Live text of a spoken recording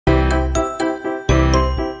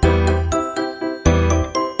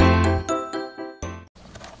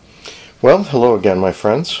Well, hello again, my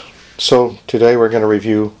friends. So today we're going to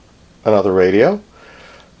review another radio,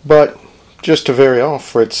 but just to vary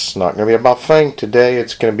off, it's not going to be about Baofeng today.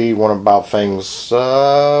 It's going to be one of Baofeng's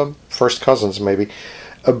first cousins, maybe.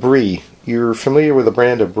 ABBREE. You're familiar with the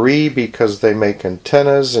brand ABBREE because they make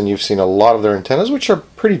antennas, and you've seen a lot of their antennas, which are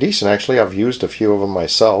pretty decent actually. I've used a few of them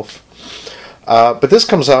myself. But this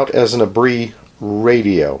comes out as an ABBREE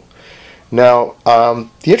radio. Now,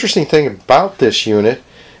 the interesting thing about this unit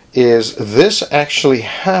is this actually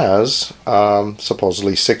has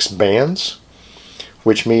supposedly 6 bands,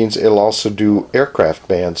 which means it'll also do aircraft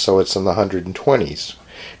bands, so it's in the 120s.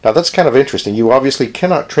 Now that's kind of interesting. You obviously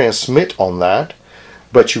cannot transmit on that,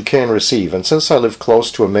 but you can receive. And since I live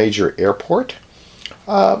close to a major airport,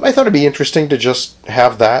 I thought it'd be interesting to just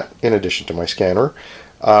have that in addition to my scanner,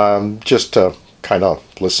 just to kind of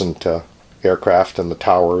listen to aircraft and the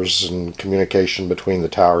towers and communication between the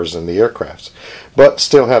towers and the aircrafts, but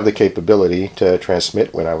still have the capability to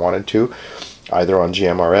transmit when I wanted to, either on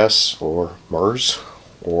GMRS or MERS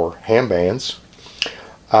or ham bands.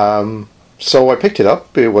 So I picked it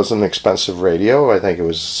up. It was an expensive radio. I think it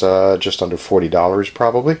was just under $40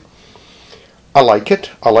 probably. I like it.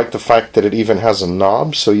 I like the fact that it even has a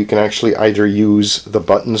knob, so you can actually either use the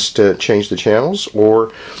buttons to change the channels,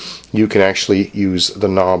 or you can actually use the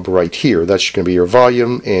knob right here. That's going to be your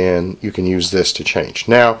volume, and you can use this to change.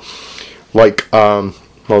 Now, like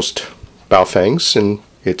most Baofengs, and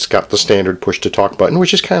it's got the standard push-to-talk button,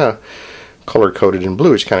 which is kind of color-coded in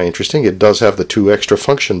blue. It's kind of interesting. It does have the 2 extra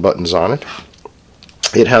function buttons on it.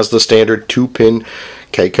 It has the standard 2-pin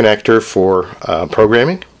K connector for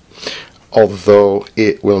programming, although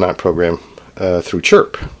it will not program through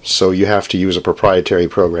Chirp, so you have to use a proprietary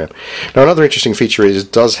program. Now, another interesting feature is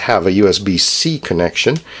it does have a USB-C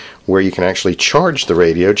connection where you can actually charge the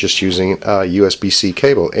radio just using a USB-C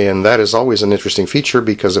cable, and that is always an interesting feature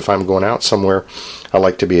because if I'm going out somewhere, I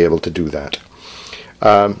like to be able to do that.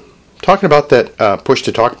 Talking about that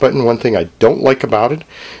push-to-talk button, one thing I don't like about it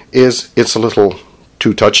is it's a little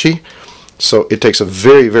too touchy. So it takes a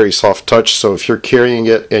very, very soft touch, so if you're carrying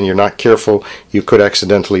it and you're not careful, you could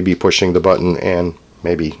accidentally be pushing the button and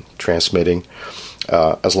maybe transmitting,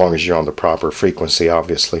 as long as you're on the proper frequency,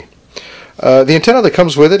 obviously. The antenna that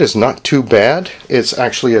comes with it is not too bad. It's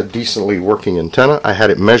actually a decently working antenna. I had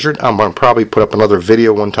it measured. I'm going to probably put up another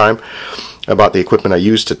video one time about the equipment I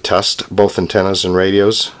used to test both antennas and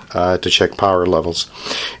radios to check power levels.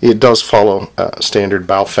 It does follow standard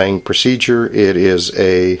Baofeng procedure. It is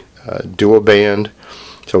a dual band,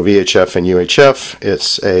 so VHF and UHF.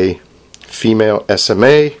 It's a female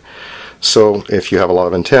SMA, so if you have a lot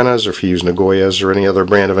of antennas, or if you use Nagoyas or any other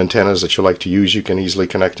brand of antennas that you like to use, you can easily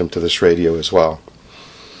connect them to this radio as well.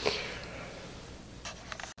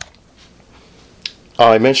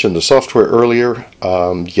 I mentioned the software earlier.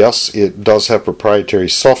 Yes, it does have proprietary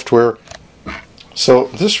software. So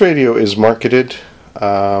this radio is marketed,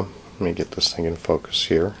 let me get this thing in focus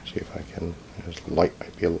here, see if I can. The light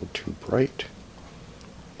might be a little too bright.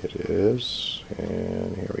 It is,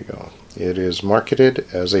 and here we go. It is marketed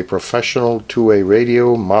as a professional two-way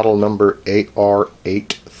radio, model number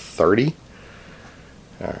AR-830.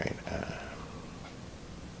 Alright.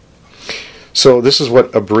 So this is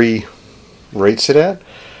what ABBREE rates it at.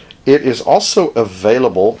 It is also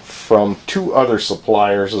available from 2 other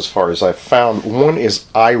suppliers as far as I've found. One is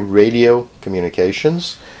iRadio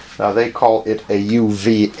Communications. Now they call it a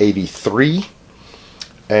UV-83,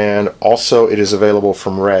 and also it is available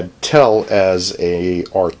from radtel as a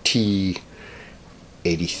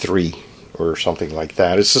RT-830 or something like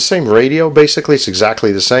that. It's the same radio basically. It's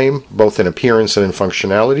exactly the same, both in appearance and in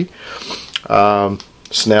functionality.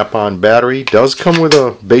 Snap-on battery. Does come with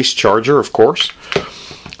a base charger, of course.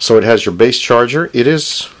 So it has your base charger. It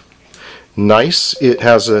is nice. It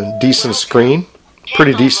has a decent screen,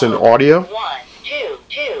 pretty decent audio.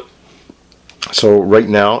 So right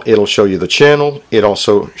now it'll show you the channel. It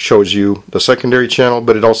also shows you the secondary channel,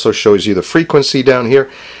 but it also shows you the frequency down here.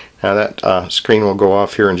 Now that screen will go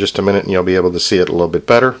off here in just a minute and you'll be able to see it a little bit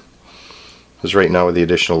better, because right now with the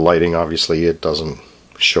additional lighting, obviously it doesn't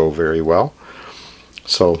show very well.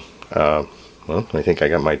 So well, I think I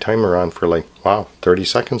got my timer on for like, wow, 30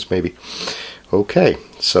 seconds maybe. Okay,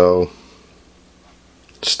 so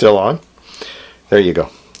still on. There you go.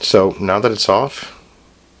 So now that it's off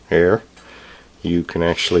here, you can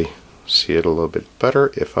actually see it a little bit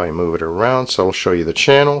better if I move it around. So I'll show you the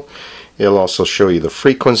channel. It'll also show you the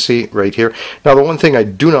frequency right here. Now the one thing I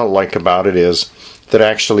do not like about it is that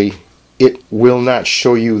actually it will not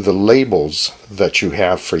show you the labels that you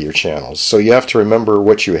have for your channels. So you have to remember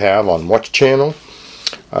what you have on what channel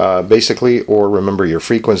basically, or remember your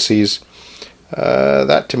frequencies.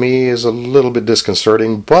 That to me is a little bit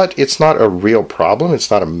disconcerting, but it's not a real problem.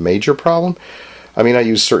 It's not a major problem. I mean, I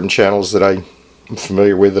use certain channels that I'm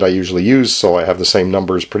familiar with that I usually use, so I have the same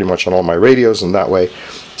numbers pretty much on all my radios, and that way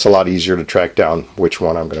it's a lot easier to track down which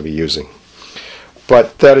one I'm going to be using.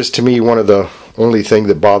 But that is, to me, one of the only thing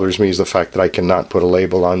that bothers me is the fact that I cannot put a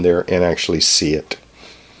label on there and actually see it.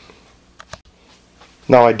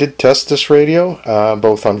 Now, I did test this radio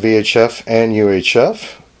both on VHF and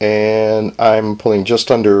UHF, and I'm pulling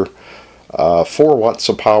just under 4 watts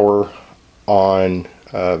of power on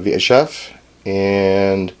VHF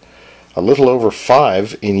and a little over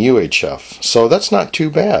 5 in UHF, so that's not too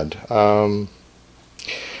bad.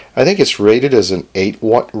 I think it's rated as an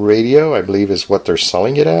 8-watt radio, I believe is what they're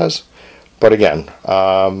selling it as. But again,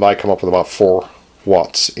 I come up with about 4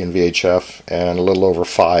 watts in VHF and a little over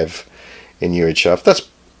 5 in UHF. That's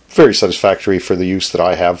very satisfactory for the use that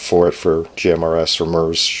I have for it for GMRS or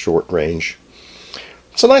MERS short range.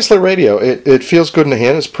 It's a nice little radio. It feels good in the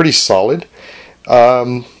hand. It's pretty solid.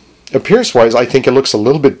 Appearance-wise, I think it looks a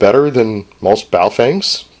little bit better than most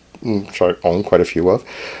Baofangs, which I own quite a few of.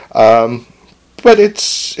 But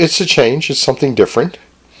it's a change. It's something different.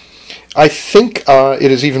 I think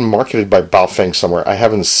it is even marketed by Baofeng somewhere. I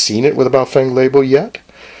haven't seen it with a Baofeng label yet.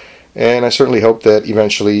 And I certainly hope that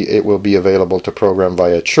eventually it will be available to program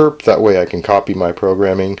via chirp. That way I can copy my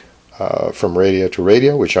programming from radio to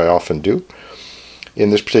radio, which I often do.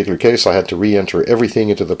 In this particular case, I had to re-enter everything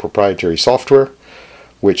into the proprietary software,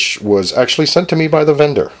 which was actually sent to me by the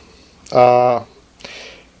vendor. I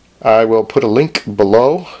will put a link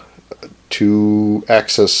below to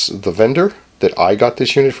access the vendor that I got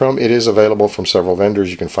this unit from. It is available from several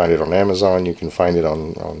vendors. You can find it on Amazon. You can find it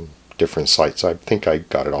on different sites. I think I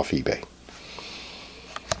got it off eBay.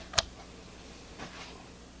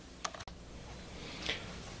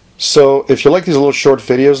 So if you like these little short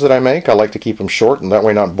videos that I make, I like to keep them short and that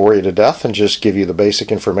way not bore you to death and just give you the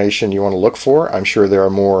basic information you want to look for. I'm sure there are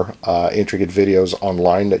more intricate videos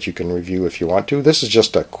online that you can review if you want to. This is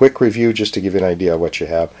just a quick review just to give you an idea of what you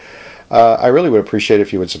have. I really would appreciate it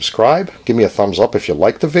if you would subscribe. Give me a thumbs up if you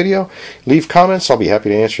like the video. Leave comments. I'll be happy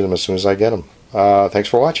to answer them as soon as I get them. Thanks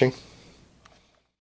for watching.